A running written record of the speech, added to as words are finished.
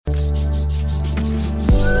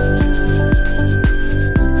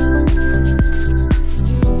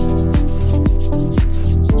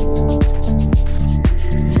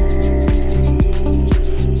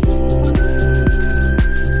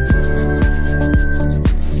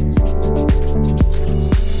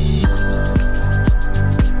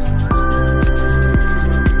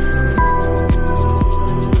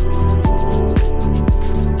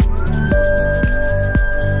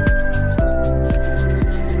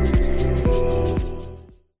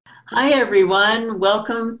Hi, everyone.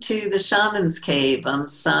 Welcome to the Shaman's Cave. I'm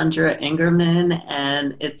Sandra Ingerman,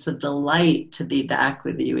 and it's a delight to be back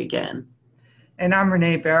with you again. And I'm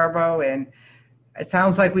Renee Baribeau, and it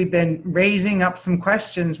sounds like we've been raising up some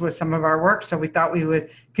questions with some of our work, so we thought we would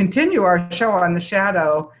continue our show on the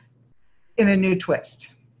shadow in a new twist.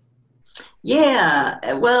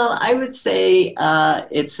 Yeah, well, I would say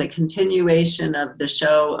it's a continuation of the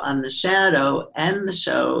show on the shadow and the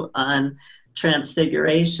show on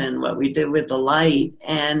transfiguration, what we did with the light.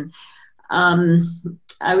 And um,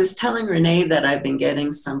 I was telling Renee that I've been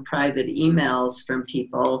getting some private emails from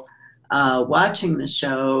people watching the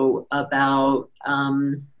show about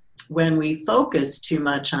when we focus too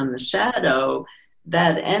much on the shadow,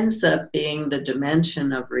 that ends up being the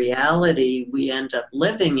dimension of reality we end up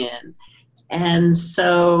living in. And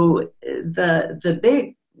so the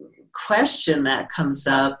big question that comes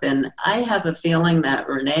up, and I have a feeling that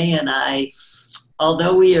Renee and I,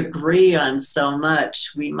 although we agree on so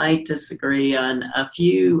much, we might disagree on a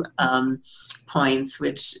few points,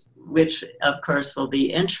 which of course will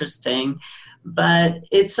be interesting. But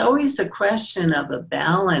it's always a question of a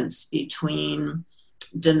balance between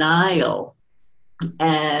denial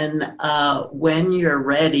and when you're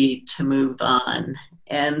ready to move on.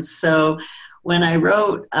 And so when I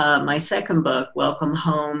wrote my second book, Welcome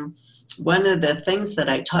Home, one of the things that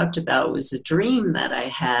I talked about was a dream that I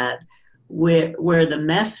had where the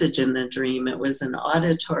message in the dream, it was an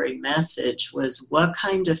auditory message, was what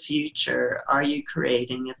kind of future are you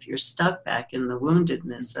creating if you're stuck back in the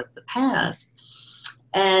woundedness of the past?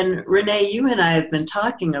 And Renee, you and I have been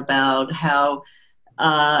talking about how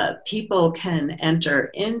people can enter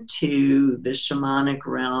into the shamanic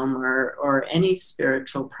realm or any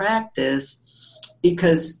spiritual practice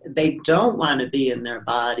because they don't want to be in their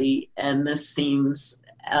body, and this seems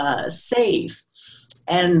safe.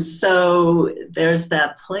 And so there's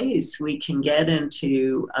that place we can get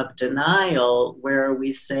into of denial where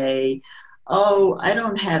we say, oh, I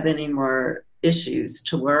don't have any more issues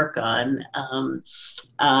to work on.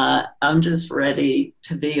 I'm just ready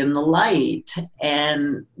to be in the light.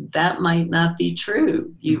 And that might not be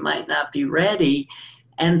true. You might not be ready.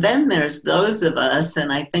 And then there's those of us,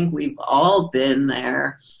 and I think we've all been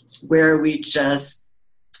there, where we just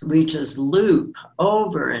loop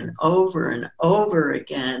over and over and over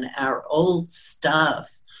again our old stuff.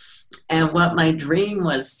 And what my dream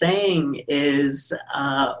was saying is,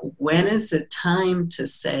 when is it time to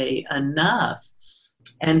say enough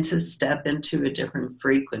and to step into a different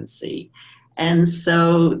frequency? And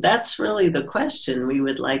so that's really the question we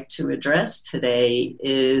would like to address today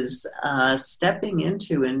is stepping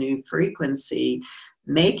into a new frequency,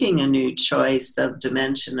 making a new choice of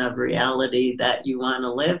dimension of reality that you want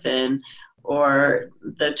to live in, or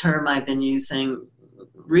the term I've been using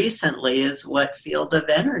recently is what field of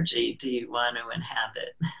energy do you want to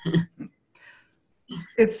inhabit?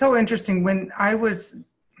 It's so interesting. When I was,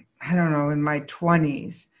 I don't know, in my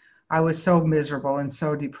 20s, I was so miserable and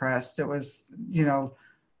so depressed. It was,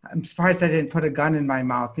 I'm surprised I didn't put a gun in my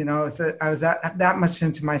mouth. I was that much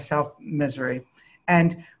into my self-misery.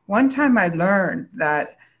 And one time I learned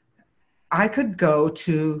that I could go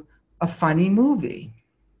to a funny movie,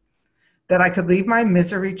 that I could leave my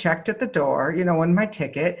misery checked at the door, in my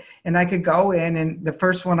ticket, and I could go in, and the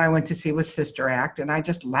first one I went to see was Sister Act, and I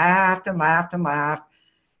just laughed and laughed and laughed.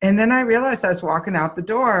 And then I realized I was walking out the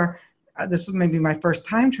door, this was maybe my first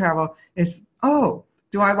time travel, is, oh,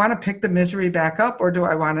 do I want to pick the misery back up, or do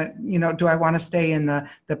I want to stay in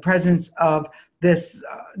the presence of this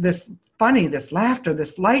funny, this laughter,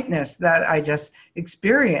 this lightness that I just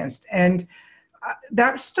experienced? And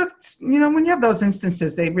that stuck, when you have those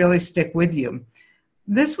instances, they really stick with you.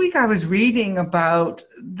 This week I was reading about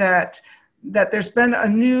that there's been a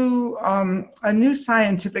new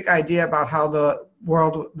scientific idea about how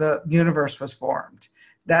the universe was formed.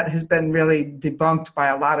 That has been really debunked by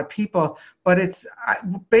a lot of people, but it's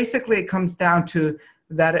basically it comes down to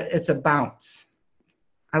that it's a bounce.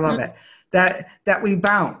 I love it. That we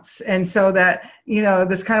bounce. And so that,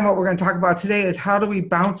 this kind of what we're going to talk about today is how do we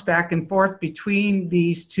bounce back and forth between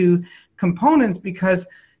these two components? Because,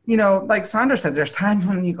 like Sandra says, there's times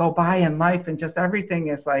when you go by in life and just everything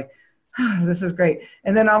is like, oh, this is great.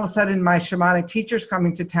 And then all of a sudden my shamanic teacher's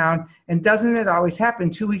coming to town, and doesn't it always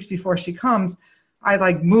happen 2 weeks before she comes,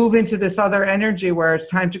 I move into this other energy where it's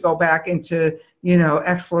time to go back into,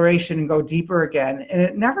 exploration and go deeper again. And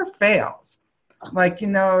it never fails.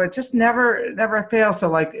 It just never fails.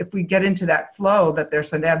 So if we get into that flow, that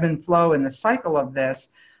there's an ebb and flow in the cycle of this,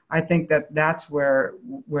 I think that's where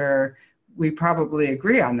we probably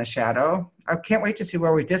agree on the shadow. I can't wait to see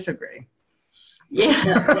where we disagree.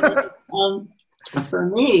 Yeah. For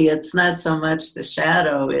me, it's not so much the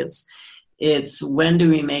shadow, it's when do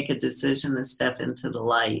we make a decision to step into the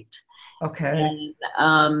light. Okay.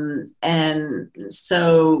 And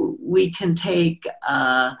so we can take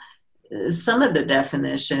some of the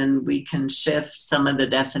definition, we can shift some of the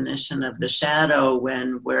definition of the shadow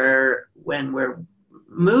when we're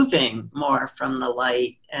moving more from the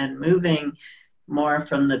light and moving more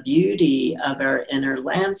from the beauty of our inner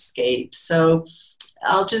landscape. So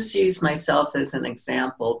I'll just use myself as an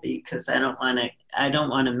example because I don't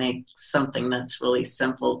want to make something that's really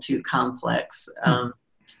simple too complex,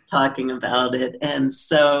 talking about it. And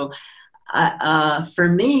so for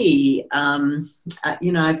me,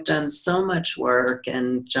 I've done so much work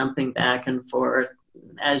and jumping back and forth,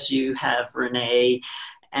 as you have, Renee,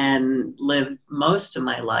 and lived most of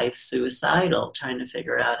my life suicidal, trying to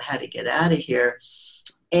figure out how to get out of here.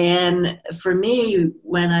 And for me,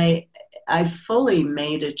 when I fully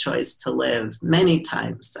made a choice to live many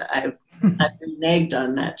times. I've reneged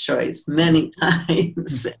on that choice many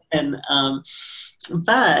times. And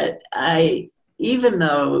but even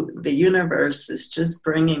though the universe is just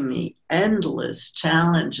bringing me endless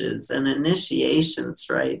challenges and initiations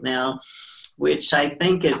right now, which I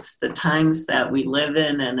think it's the times that we live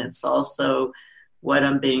in, and it's also what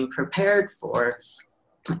I'm being prepared for.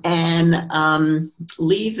 And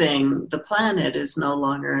leaving the planet is no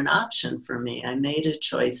longer an option for me. I made a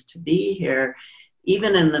choice to be here,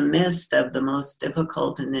 even in the midst of the most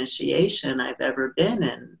difficult initiation I've ever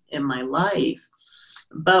been in my life.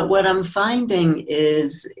 But what I'm finding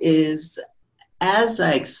is as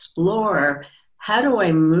I explore, how do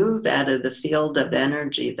I move out of the field of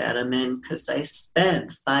energy that I'm in? Because I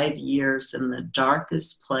spent 5 years in the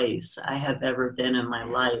darkest place I have ever been in my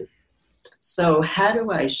life. So how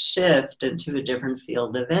do I shift into a different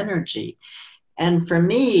field of energy? And for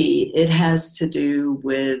me, it has to do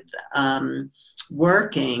with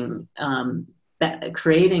working,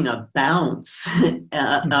 creating a bounce,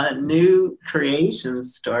 a new creation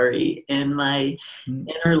story in my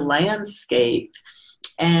inner landscape.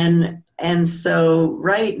 And so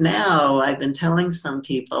right now, I've been telling some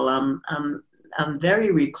people I'm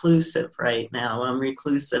very reclusive right now. I'm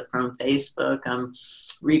reclusive from Facebook. I'm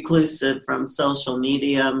reclusive from social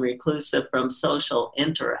media. I'm reclusive from social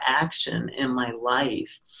interaction in my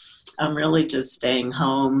life. I'm really just staying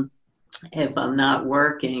home. If I'm not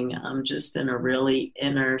working, I'm just in a really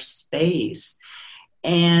inner space.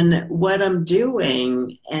 And what I'm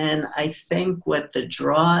doing, and I think what the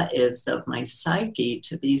draw is of my psyche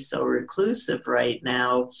to be so reclusive right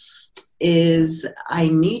now, is I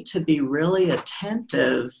need to be really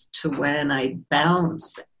attentive to when I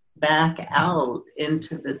bounce back out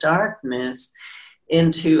into the darkness,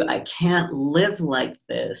 into I can't live like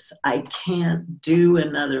this. I can't do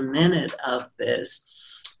another minute of this.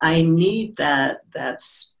 I need that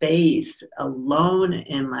space alone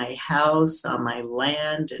in my house, on my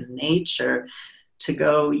land, in nature, to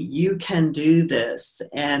go, you can do this.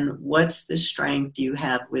 And what's the strength you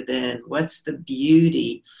have within? What's the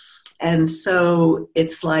beauty? And so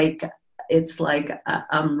it's like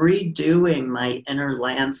I'm redoing my inner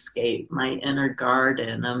landscape, my inner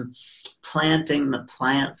garden. I'm planting the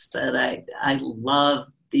plants that I love,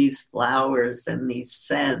 these flowers and these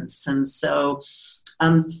scents. And so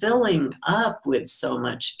I'm filling up with so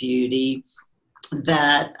much beauty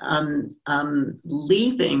that I'm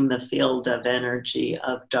leaving the field of energy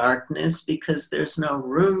of darkness because there's no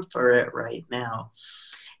room for it right now.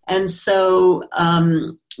 And so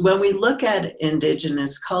when we look at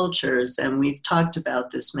indigenous cultures, and we've talked about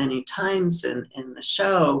this many times in the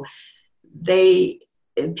show,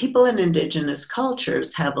 people in indigenous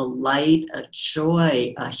cultures have a light, a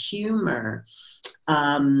joy, a humor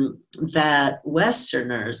that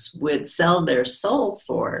Westerners would sell their soul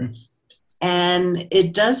for. And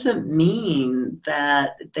it doesn't mean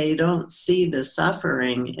that they don't see the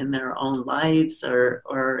suffering in their own lives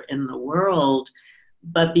or in the world,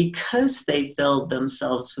 but because they filled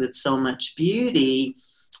themselves with so much beauty,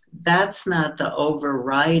 that's not the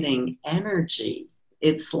overriding energy.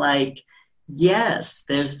 It's like, yes,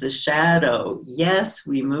 there's the shadow. Yes,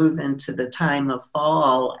 we move into the time of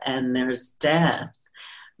fall and there's death,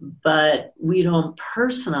 but we don't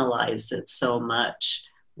personalize it so much.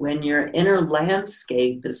 When your inner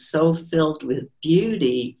landscape is so filled with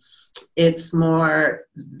beauty, it's more,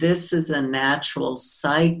 this is a natural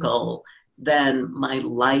cycle than my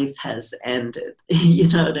life has ended. You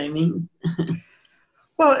know what I mean?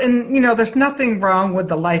 Well, and, there's nothing wrong with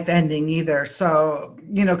the life ending either. So,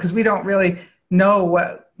 because we don't really know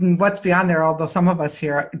what's beyond there, although some of us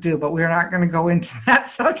here do, but we're not going to go into that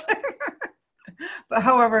subject. But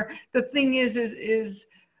however, the thing is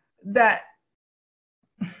that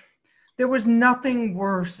there was nothing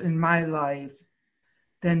worse in my life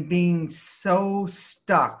than being so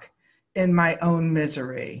stuck in my own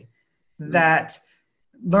misery that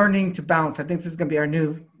learning to bounce, I think this is going to be our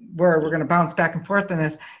new word, we're going to bounce back and forth in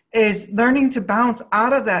this, is learning to bounce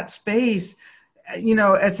out of that space,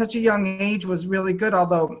 at such a young age was really good,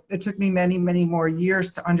 although it took me many, many more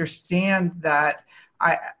years to understand that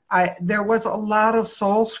there was a lot of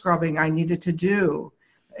soul scrubbing I needed to do.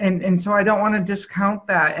 And so I don't want to discount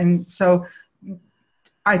that. And so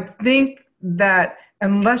I think that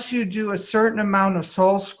unless you do a certain amount of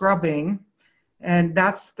soul scrubbing, and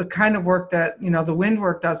that's the kind of work that, the wind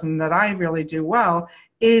work does and that I really do well,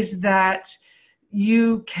 is that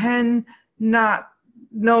you can not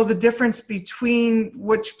know the difference between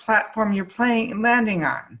which platform you're playing and landing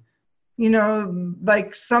on.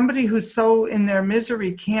 Like somebody who's so in their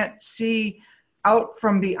misery can't see out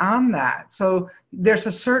from beyond that. So there's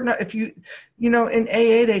a certain, in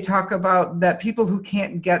AA, they talk about that people who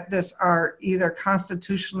can't get this are either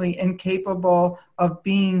constitutionally incapable of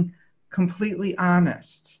being completely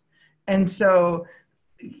honest. And so,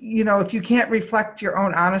 if you can't reflect your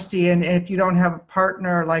own honesty, and if you don't have a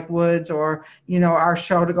partner like Woods or, our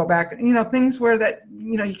show to go back, things where that,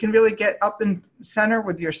 you can really get up and center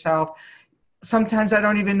with yourself. Sometimes I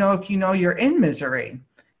don't even know if you're in misery.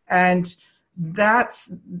 And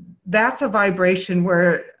that's a vibration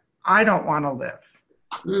where I don't want to live.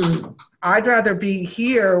 I'd rather be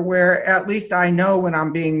here where at least I know when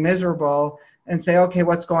I'm being miserable and say, okay,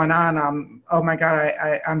 what's going on? Oh my God,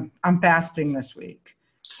 I'm fasting this week.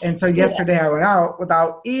 And so yesterday I went out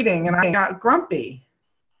without eating and I got grumpy.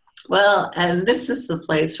 Well, and this is the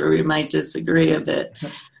place where we might disagree a bit.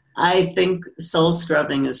 I think soul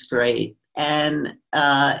scrubbing is great. And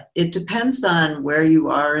it depends on where you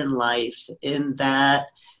are in life, in that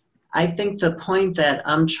I think the point that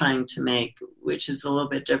I'm trying to make, which is a little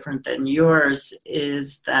bit different than yours,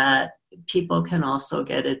 is that people can also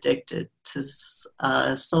get addicted to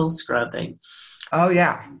soul scrubbing. Oh,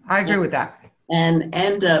 yeah, I agree with that. And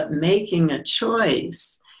end up making a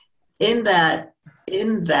choice in that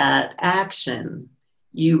action.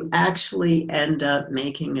 You actually end up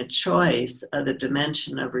making a choice of the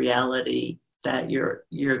dimension of reality that you're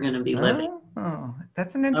going to be living. Oh,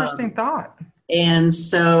 that's an interesting thought. And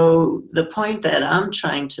so the point that I'm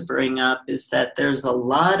trying to bring up is that there's a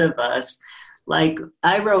lot of us, like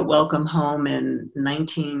I wrote Welcome Home in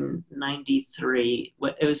 1993.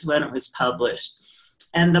 It was when it was published.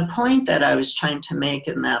 And the point that I was trying to make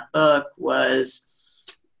in that book was,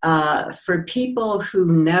 for people who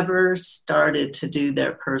never started to do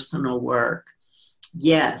their personal work,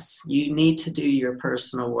 yes, you need to do your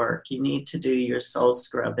personal work. You need to do your soul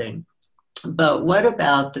scrubbing. But what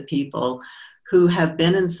about the people who have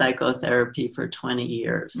been in psychotherapy for 20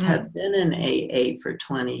 years, have been in AA for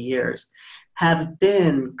 20 years, have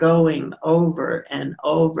been going over and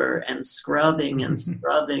over and scrubbing and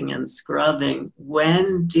scrubbing and scrubbing?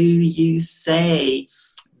 When do you say,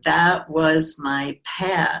 that was my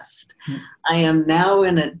past? I am now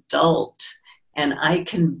an adult and I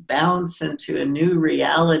can bounce into a new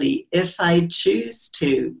reality if I choose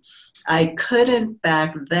to. I couldn't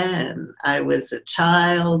back then. I was a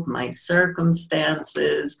child, my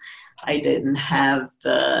circumstances, I didn't have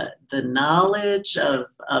the knowledge of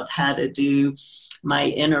how to do my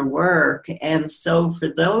inner work. And so for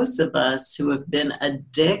those of us who have been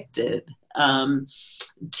addicted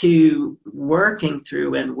to working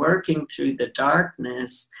through the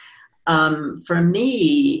darkness, for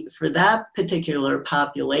me, for that particular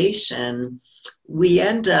population, we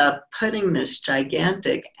end up putting this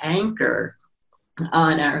gigantic anchor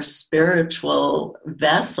on our spiritual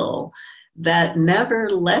vessel that never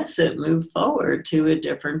lets it move forward to a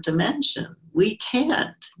different dimension. We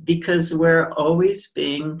can't, because we're always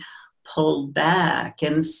being pulled back.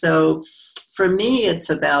 And so for me, it's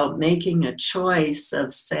about making a choice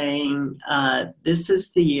of saying, this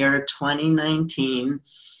is the year 2019.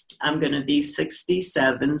 I'm going to be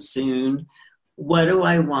 67 soon. What do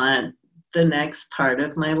I want the next part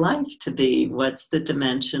of my life to be? What's the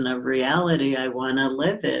dimension of reality I want to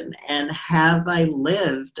live in? And have I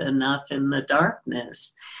lived enough in the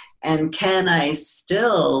darkness? And can I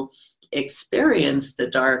still experience the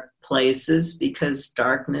dark places, because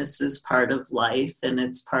darkness is part of life and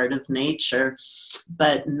it's part of nature,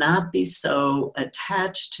 but not be so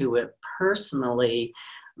attached to it personally,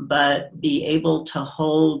 but be able to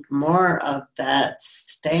hold more of that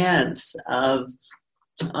stance of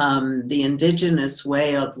the indigenous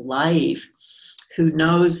way of life, who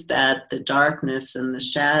knows that the darkness and the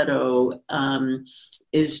shadow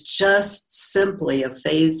is just simply a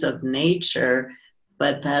phase of nature,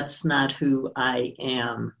 but that's not who I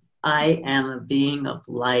am. I am a being of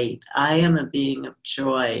light. I am a being of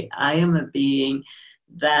joy. I am a being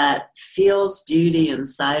that feels beauty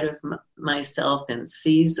inside of myself and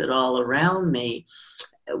sees it all around me.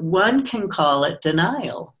 One can call it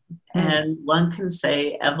denial, and one can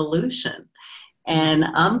say evolution. And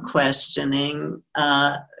I'm questioning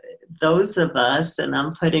those of us, and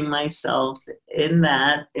I'm putting myself in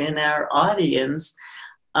that, in our audience,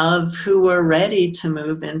 of who are ready to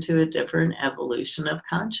move into a different evolution of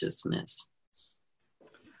consciousness.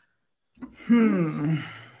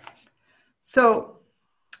 So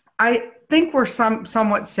I think we're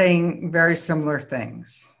somewhat saying very similar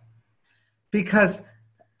things, because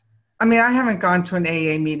I mean, I haven't gone to an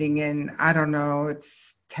AA meeting in, I don't know,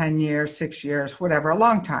 it's 10 years, 6 years, whatever, a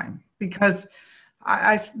long time, because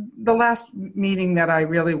the last meeting that I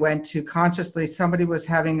really went to consciously, somebody was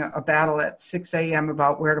having a battle at 6 a.m.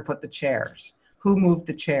 about where to put the chairs, who moved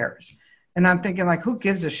the chairs. And I'm thinking, like, who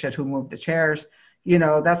gives a shit who moved the chairs? You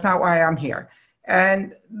know, that's not why I'm here.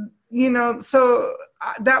 And, you know, so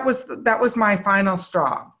that was my final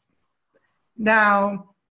straw. Now,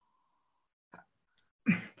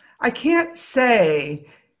 I can't say,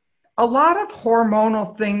 a lot of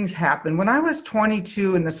hormonal things happen. When I was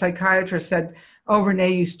 22 and the psychiatrist said, oh,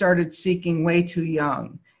 Renee, you started seeking way too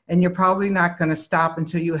young, and you're probably not going to stop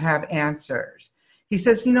until you have answers. He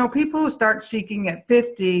says, you know, people who start seeking at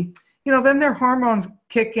 50, you know, then their hormones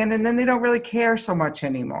kick in and then they don't really care so much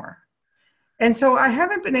anymore. And so I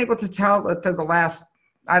haven't been able to tell that the last,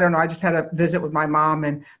 I don't know, I just had a visit with my mom,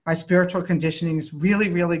 and my spiritual conditioning is really,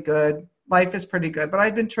 really good. Life is pretty good, but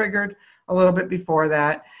I'd been triggered a little bit before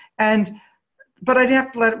that. But I didn't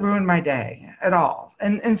have to let it ruin my day at all.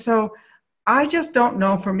 And so I just don't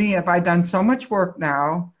know, for me, if I've done so much work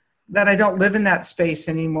now that I don't live in that space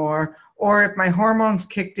anymore, or if my hormones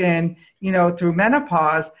kicked in, you know, through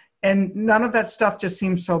menopause, and none of that stuff just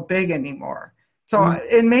seems so big anymore. So,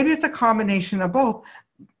 and maybe it's a combination of both,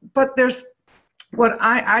 but there's what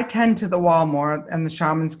I tend to the wall more and the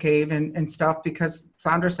shaman's cave and stuff, because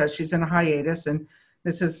Sandra says she's in a hiatus, and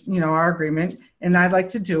this is, you know, our agreement, and I like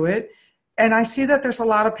to do it. And I see that there's a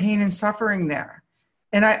lot of pain and suffering there.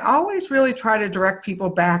 And I always really try to direct people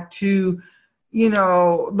back to, you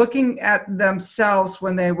know, looking at themselves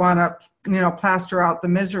when they want to, you know, plaster out the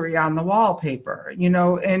misery on the wallpaper, you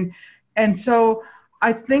know, and so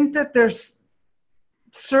I think that there's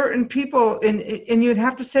certain people, and you'd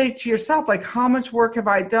have to say to yourself, like, how much work have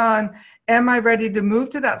I done? Am I ready to move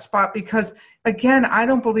to that spot? Because again, I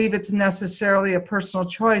don't believe it's necessarily a personal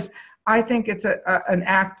choice. I think it's an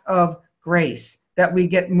act of grace that we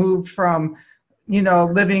get moved from, you know,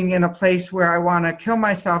 living in a place where I want to kill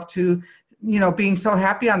myself to, you know, being so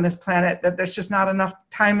happy on this planet that there's just not enough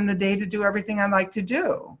time in the day to do everything I like to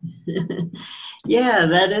do. Yeah,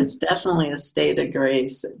 that is definitely a state of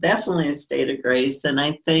grace. Definitely a state of grace. And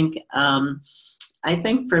I think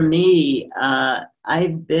for me,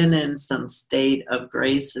 I've been in some state of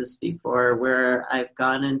graces before where I've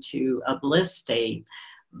gone into a bliss state,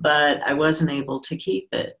 but I wasn't able to keep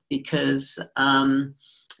it because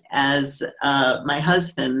as my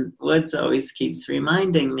husband Woods always keeps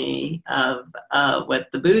reminding me of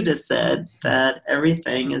what the Buddha said, that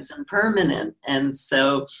everything is impermanent. And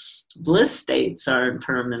so bliss states are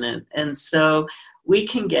impermanent. And so we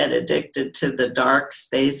can get addicted to the dark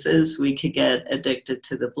spaces. We could get addicted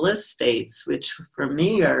to the bliss states, which for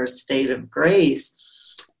me are a state of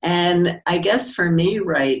grace. And I guess for me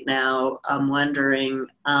right now, I'm wondering,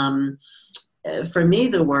 for me,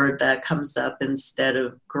 the word that comes up instead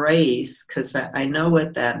of grace, because I know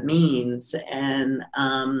what that means, and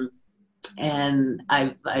I've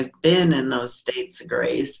been in those states of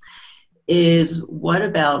grace, is what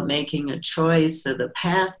about making a choice of the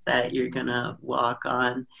path that you're going to walk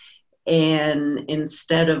on, and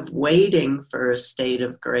instead of waiting for a state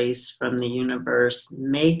of grace from the universe,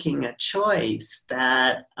 making a choice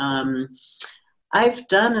that I've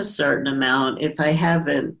done a certain amount. If I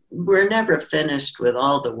haven't, we're never finished with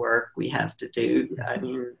all the work we have to do. I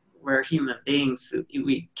mean, we're human beings.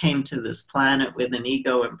 We came to this planet with an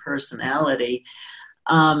ego and personality.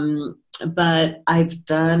 But I've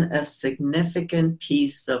done a significant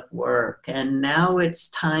piece of work. And now it's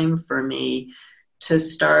time for me to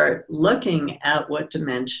start looking at what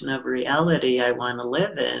dimension of reality I want to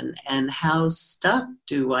live in, and how stuck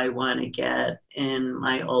do I want to get in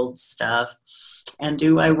my old stuff, and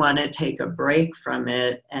do I want to take a break from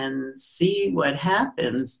it and see what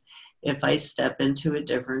happens if I step into a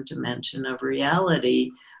different dimension of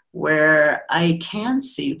reality, where I can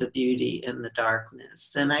see the beauty in the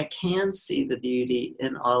darkness, and I can see the beauty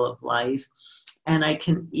in all of life, and I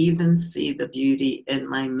can even see the beauty in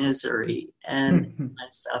my misery. and my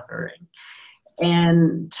suffering.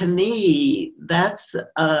 And to me, that's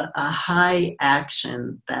a high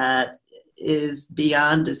action that is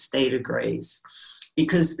beyond a state of grace,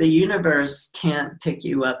 because the universe can't pick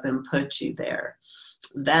you up and put you there.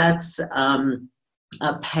 That's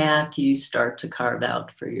a path you start to carve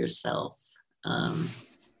out for yourself.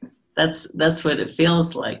 That's what it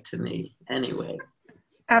feels like to me, anyway.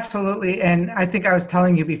 Absolutely. And I think I was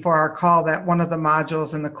telling you before our call that one of the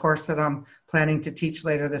modules in the course that I'm planning to teach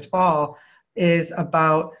later this fall is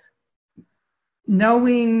about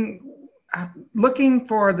knowing, looking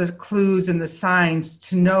for the clues and the signs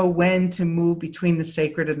to know when to move between the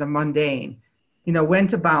sacred and the mundane, when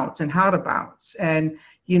to bounce and how to bounce. And,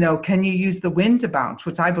 can you use the wind to bounce,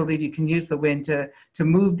 which I believe you can use the wind to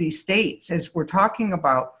move these states as we're talking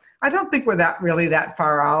about. I don't think we're really that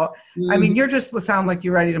far out. I mean, you're just sound like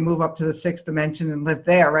you're ready to move up to the 6th dimension and live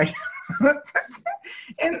there, right?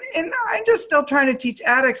 and I'm just still trying to teach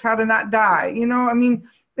addicts how to not die. I mean,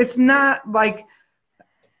 it's not like,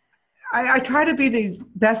 I try to be the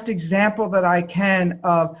best example that I can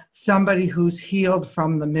of somebody who's healed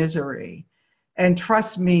from the misery. And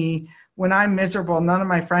trust me, when I'm miserable, none of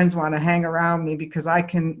my friends want to hang around me because I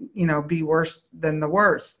can, be worse than the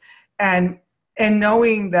worst. And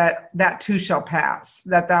knowing that too shall pass,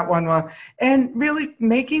 that one will, and really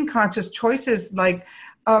making conscious choices. Like,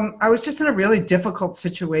 I was just in a really difficult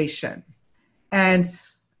situation. And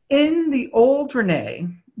in the old Renee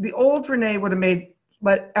would have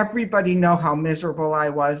let everybody know how miserable I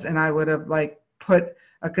was. And I would have put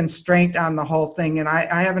a constraint on the whole thing. And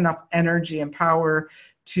I have enough energy and power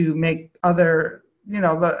to make other,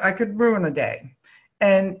 I could ruin a day.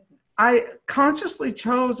 And I consciously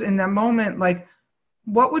chose in that moment,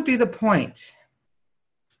 what would be the point?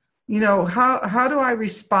 How do I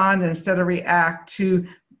respond instead of react to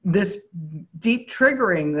this deep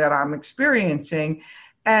triggering that I'm experiencing?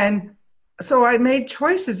 And so I made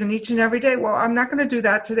choices in each and every day. Well, I'm not going to do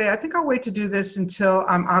that today. I think I'll wait to do this until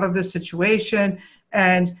I'm out of this situation,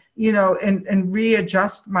 and, and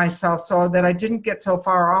readjust myself so that I didn't get so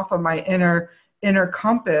far off of my inner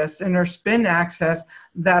compass, inner spin axis,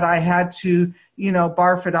 that I had to,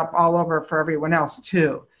 barf it up all over for everyone else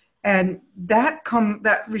too. And that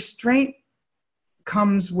restraint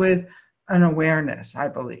comes with an awareness, I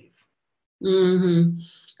believe. Mm-hmm.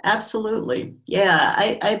 Absolutely. Yeah.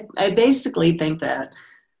 I basically think that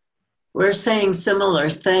we're saying similar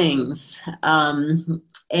things,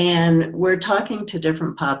 and we're talking to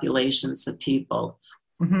different populations of people.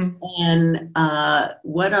 Mm-hmm. And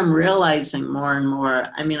what I'm realizing more and more,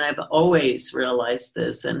 I mean, I've always realized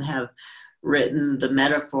this and have written the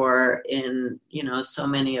metaphor in, so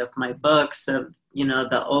many of my books of,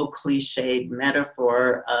 the old cliched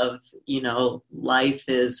metaphor of, life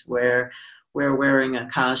is where we're wearing a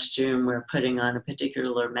costume, we're putting on a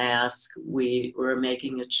particular mask, we're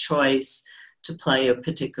making a choice to play a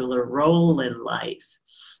particular role in life.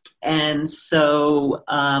 And so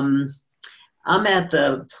I'm at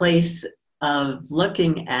the place of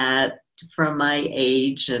looking at, from my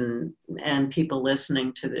age, and people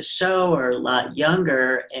listening to this show are a lot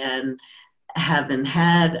younger and haven't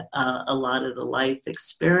had a lot of the life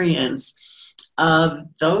experience of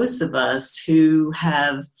those of us who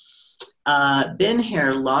have been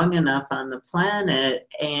here long enough on the planet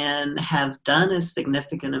and have done a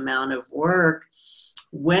significant amount of work.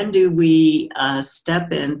 When do we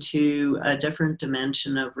step into a different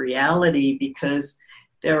dimension of reality? Because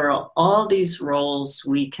there are all these roles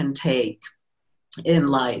we can take in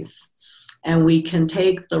life. And we can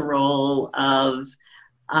take the role of,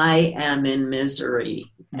 I am in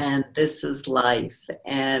misery, and this is life.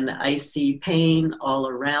 And I see pain all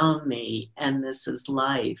around me, and this is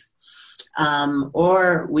life.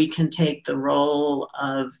 Or we can take the role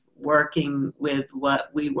of working with what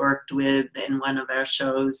we worked with in one of our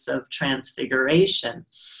shows of transfiguration,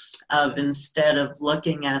 of instead of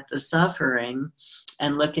looking at the suffering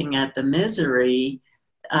and looking at the misery,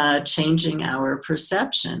 changing our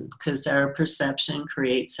perception, because our perception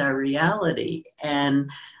creates our reality. And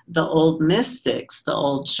the old mystics, the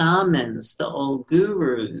old shamans, the old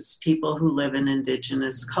gurus, people who live in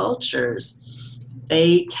indigenous cultures,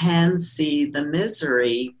 they can see the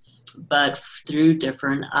misery, but through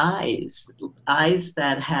different eyes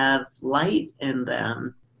that have light in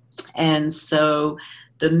them. And so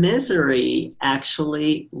the misery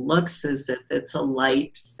actually looks as if it's a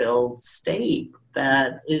light-filled state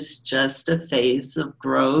that is just a phase of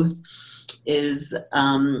growth, is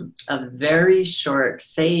a very short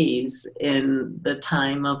phase in the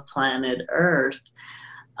time of planet Earth.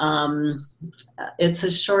 it's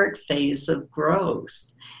a short phase of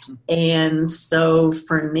growth. And so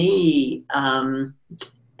for me,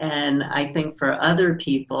 and I think for other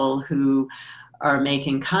people who are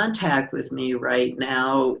making contact with me right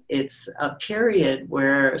now, it's a period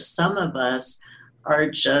where some of us are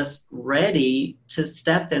just ready to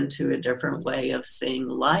step into a different way of seeing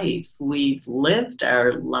life. We've lived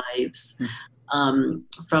our lives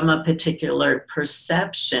from a particular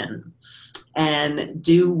perception. And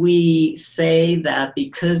do we say that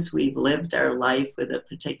because we've lived our life with a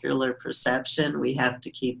particular perception, we have to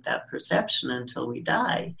keep that perception until we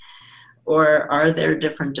die? Or are there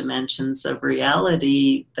different dimensions of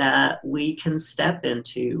reality that we can step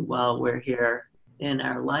into while we're here in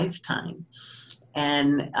our lifetime?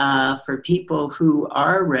 And for people who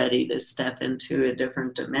are ready to step into a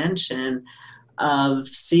different dimension of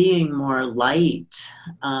seeing more light,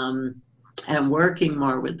 and working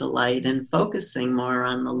more with the light and focusing more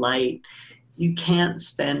on the light, you can't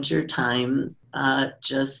spend your time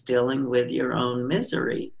just dealing with your own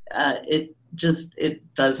misery. It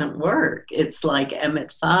doesn't work. It's like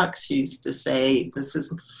Emmett Fox used to say, this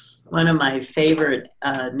is one of my favorite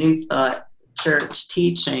New Thought Church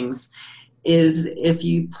teachings, is if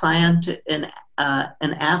you plant an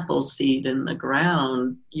apple seed in the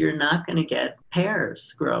ground, you're not going to get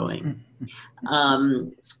pears growing.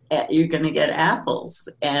 You're going to get apples.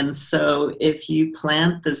 And so if you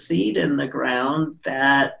plant the seed in the ground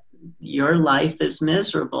that your life is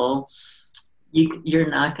miserable, you're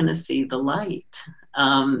not going to see the light.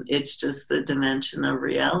 It's just the dimension of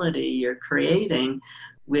reality you're creating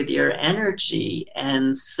with your energy.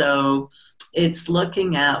 And so it's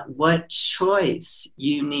looking at what choice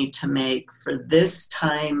you need to make for this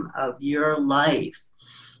time of your life.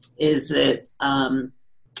 Is it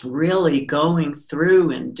really going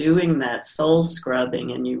through and doing that soul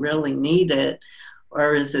scrubbing and you really need it?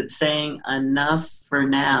 Or is it saying enough for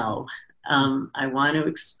now? I want to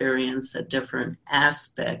experience a different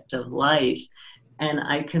aspect of life, and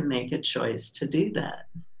I can make a choice to do that.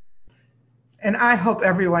 And I hope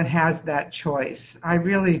everyone has that choice. I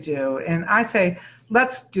really do. And I say,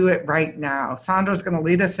 let's do it right now. Sandra's going to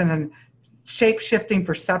lead us in a shape-shifting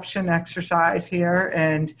perception exercise here.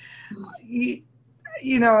 And, you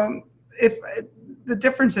know, if the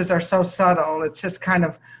differences are so subtle, it's just kind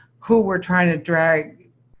of who we're trying to drag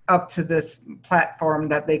up to this platform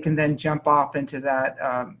that they can then jump off into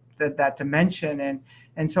that dimension.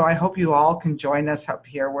 And so I hope you all can join us up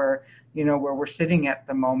here where we're sitting at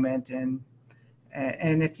the moment. And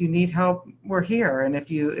if you need help, we're here. And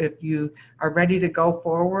if you are ready to go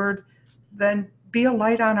forward, then be a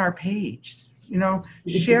light on our page.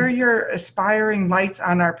 Share your aspiring lights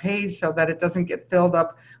on our page so that it doesn't get filled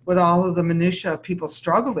up with all of the minutia of people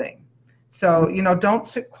struggling. So, don't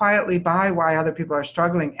sit quietly by while other people are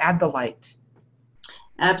struggling. Add the light.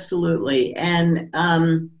 Absolutely. And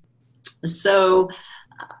so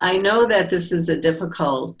I know that this is a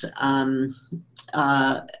difficult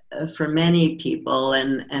for many people,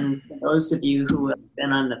 and for those of you who have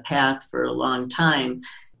been on the path for a long time,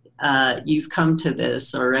 you've come to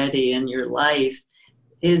this already in your life,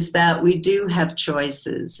 is that we do have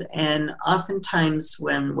choices. And oftentimes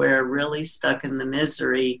when we're really stuck in the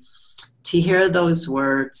misery, to hear those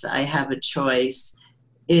words, I have a choice,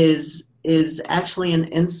 is actually an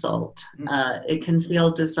insult. It can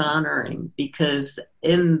feel dishonoring because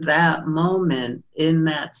in that moment, in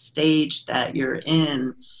that stage that you're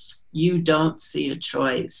in, you don't see a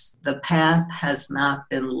choice. The path has not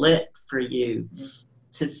been lit for you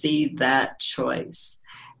to see that choice.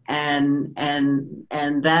 And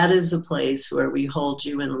that is a place where we hold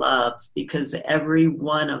you in love, because every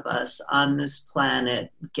one of us on this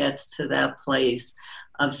planet gets to that place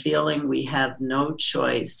of feeling we have no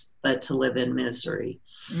choice but to live in misery.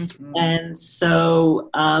 Mm-hmm. And so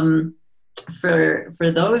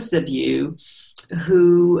for those of you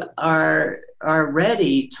who are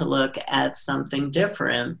ready to look at something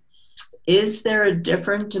different, is there a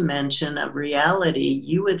different dimension of reality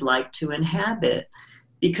you would like to inhabit?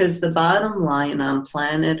 Because the bottom line on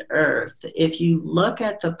planet Earth, if you look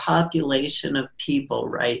at the population of people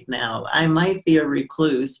right now, I might be a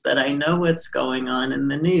recluse, but I know what's going on in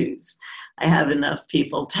the news. I have enough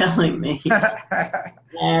people telling me.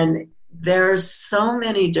 And there are so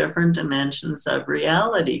many different dimensions of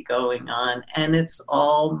reality going on, and it's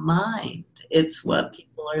all mind. It's what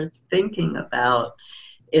people are thinking about.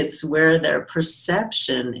 It's where their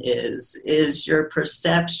perception is. Is your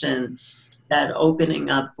perception that opening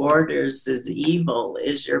up borders is evil?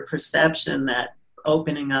 Is your perception that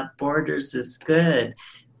opening up borders is good?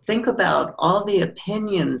 Think about all the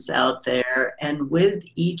opinions out there, and with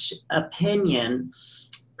each opinion,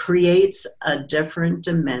 creates a different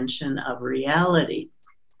dimension of reality.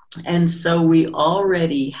 And so we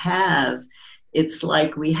already have, it's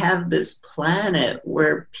like we have this planet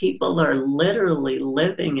where people are literally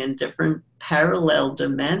living in different parallel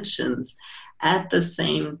dimensions at the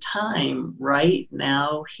same time, right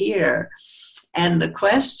now, here. And the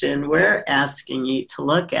question we're asking you to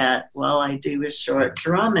look at while I do a short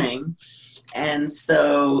drumming, and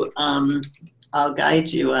so I'll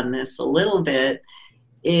guide you on this a little bit,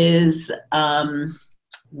 is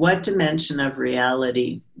what dimension of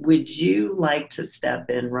reality would you like to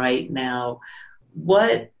step in right now?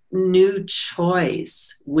 What new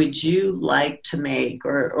choice would you like to make?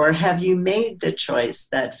 Or have you made the choice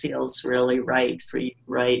that feels really right for you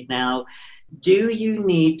right now? Do you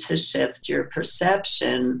need to shift your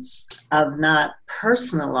perception of not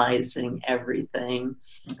personalizing everything,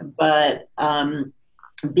 but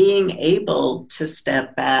being able to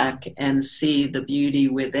step back and see the beauty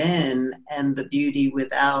within and the beauty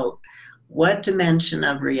without? What dimension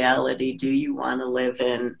of reality do you want to live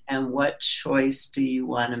in, and what choice do you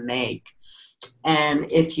want to make? And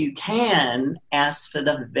if you can, ask for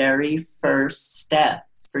the very first step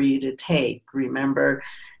for you to take. Remember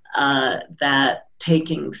that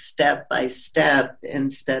taking step by step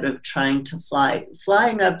instead of trying to fly.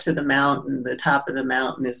 Flying up to the mountain, the top of the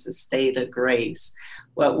mountain, is a state of grace.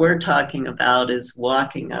 What we're talking about is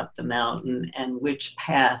walking up the mountain, and which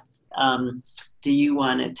path do you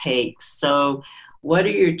want to take? So what are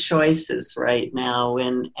your choices right now,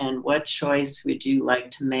 and what choice would you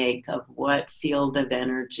like to make? Of what field of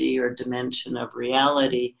energy or dimension of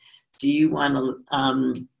reality do you want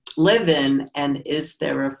to live in, and is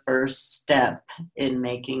there a first step in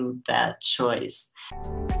making that choice?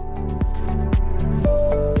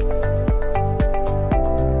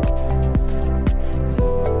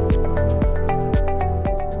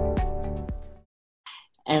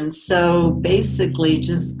 And so basically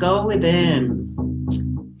just go within.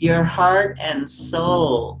 Your heart and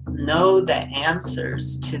soul know the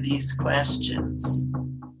answers to these questions.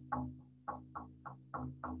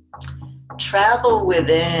 Travel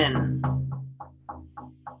within,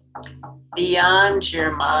 beyond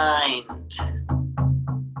your mind,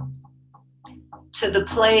 to the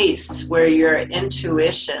place where your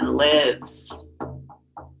intuition lives,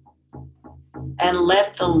 and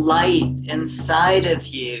let the light inside of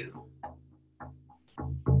you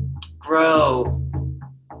grow.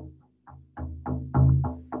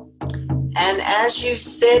 And as you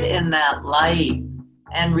sit in that light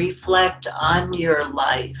and reflect on your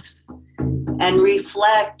life, and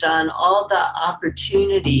reflect on all the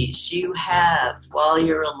opportunities you have while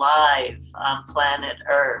you're alive on planet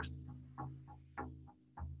Earth,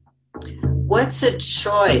 what's a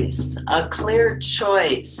choice, a clear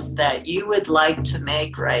choice that you would like to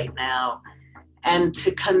make right now, and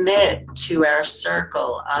to commit to our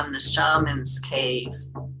circle on the Shaman's Cave,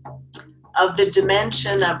 of the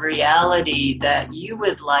dimension of reality that you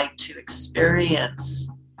would like to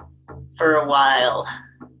experience for a while?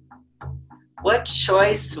 What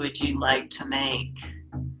choice would you like to make?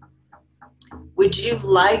 Would you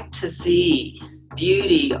like to see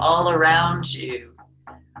beauty all around you,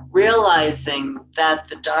 realizing that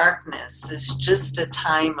the darkness is just a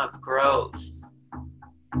time of growth?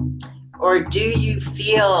 Or do you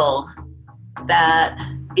feel that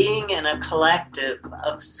being in a collective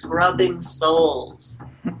of scrubbing souls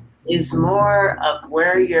is more of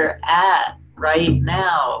where you're at right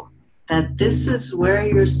now? That this is where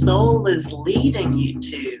your soul is leading you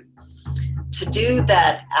to do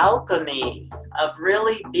that alchemy of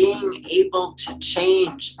really being able to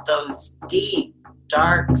change those deep,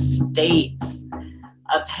 dark states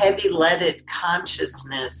of heavy-leaded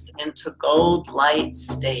consciousness into gold light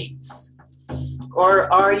states?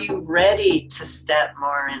 Or are you ready to step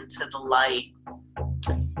more into the light?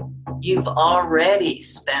 You've already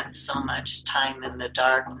spent so much time in the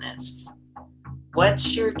darkness.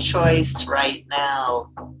 What's your choice right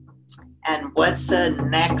now? And what's the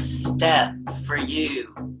next step for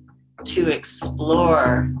you to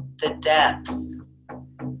explore the depth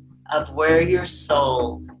of where your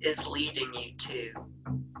soul is leading you to?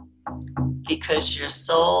 Because your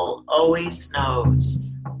soul always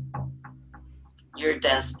knows your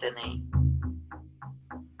destiny.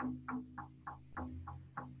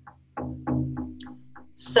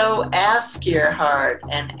 So ask your heart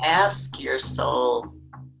and ask your soul,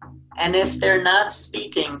 and if they're not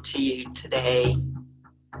speaking to you today,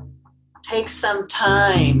 take some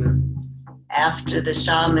time after the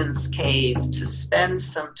Shaman's Cave to spend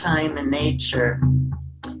some time in nature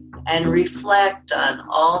and reflect on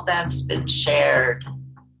all that's been shared,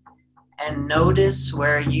 and notice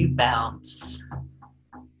where you bounce.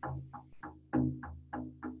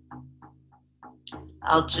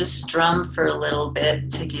 I'll just drum for a little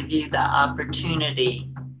bit to give you the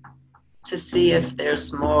opportunity to see if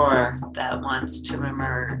there's more that wants to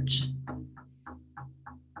emerge.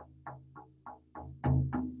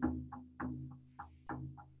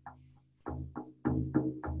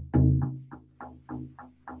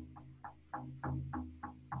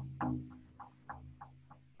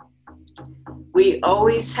 We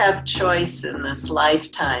always have choice in this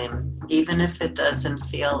lifetime, even if it doesn't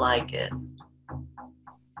feel like it.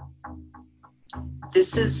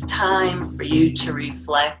 This is time for you to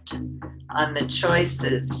reflect on the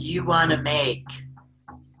choices you want to make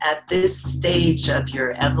at this stage of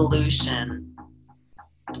your evolution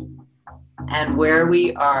and where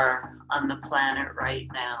we are on the planet right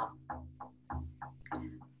now.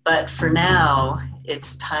 But for now,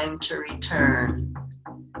 it's time to return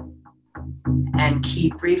and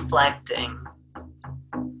keep reflecting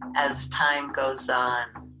as time goes on.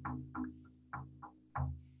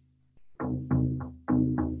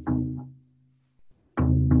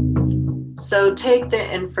 So take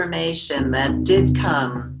the information that did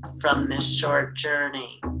come from this short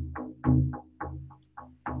journey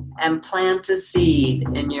and plant a seed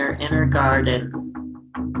in your inner garden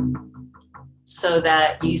so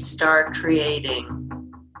that you start creating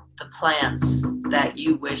the plants that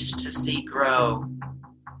you wish to see grow.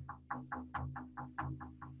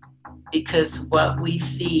 Because what we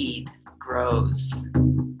feed grows.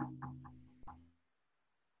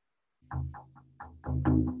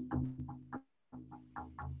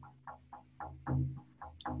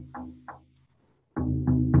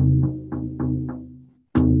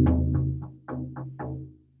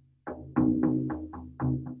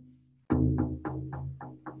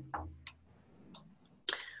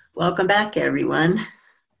 Welcome back, everyone.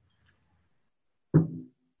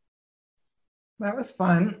 That was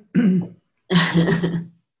fun.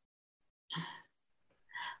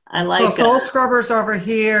 I like soul scrubbers over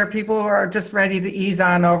here. People are just ready to ease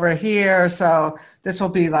on over here. So this will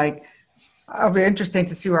be like, it'll be interesting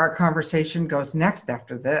to see where our conversation goes next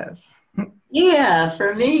after this. Yeah,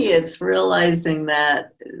 for me, it's realizing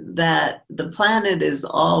that the planet is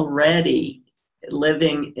already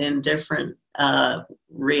living in different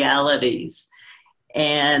realities.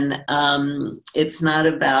 And it's not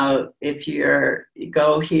about if you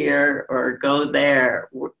go here or go there.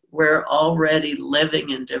 We're already living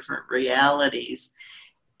in different realities.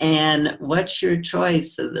 And what's your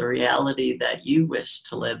choice of the reality that you wish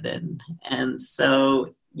to live in? And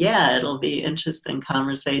so, yeah, it'll be interesting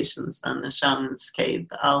conversations on the Shaman's Cave.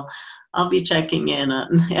 I'll be checking in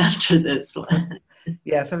on after this one.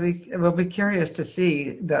 Yes, we'll be curious to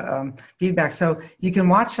see the feedback. So you can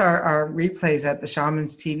watch our replays at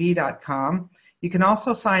theshamanstv.com. You can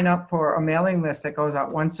also sign up for a mailing list that goes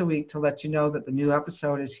out once a week to let you know that the new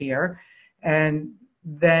episode is here. And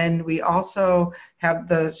then we also have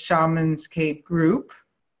the Shaman's Cave group.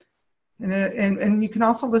 And you can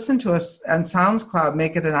also listen to us on SoundCloud,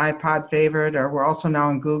 make it an iPod favorite, or we're also now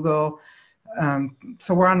on Google.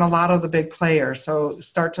 So we're on a lot of the big players. So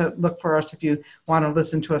start to look for us if you want to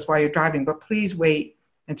listen to us while you're driving. But please wait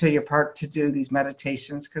until you're parked to do these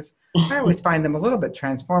meditations, because I always find them a little bit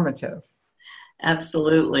transformative.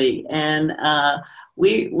 Absolutely. And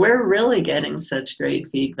we're really getting such great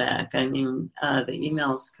feedback. I mean, the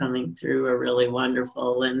emails coming through are really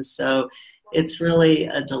wonderful. And so it's really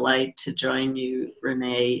a delight to join you,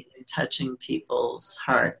 Renee, in touching people's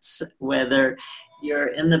hearts, whether you're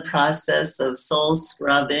in the process of soul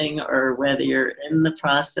scrubbing or whether you're in the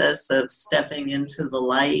process of stepping into the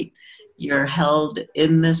light. You're held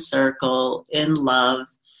in this circle in love.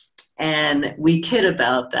 And we kid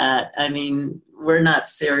about that. I mean, we're not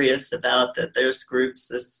serious about that there's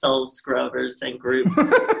groups of soul scrubbers and groups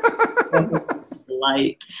of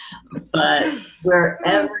light. But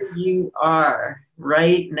wherever you are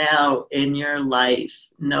right now in your life,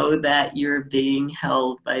 know that you're being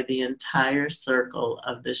held by the entire circle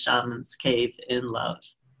of the Shaman's Cave in love.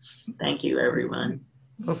 Thank you, everyone.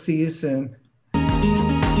 We'll see you soon.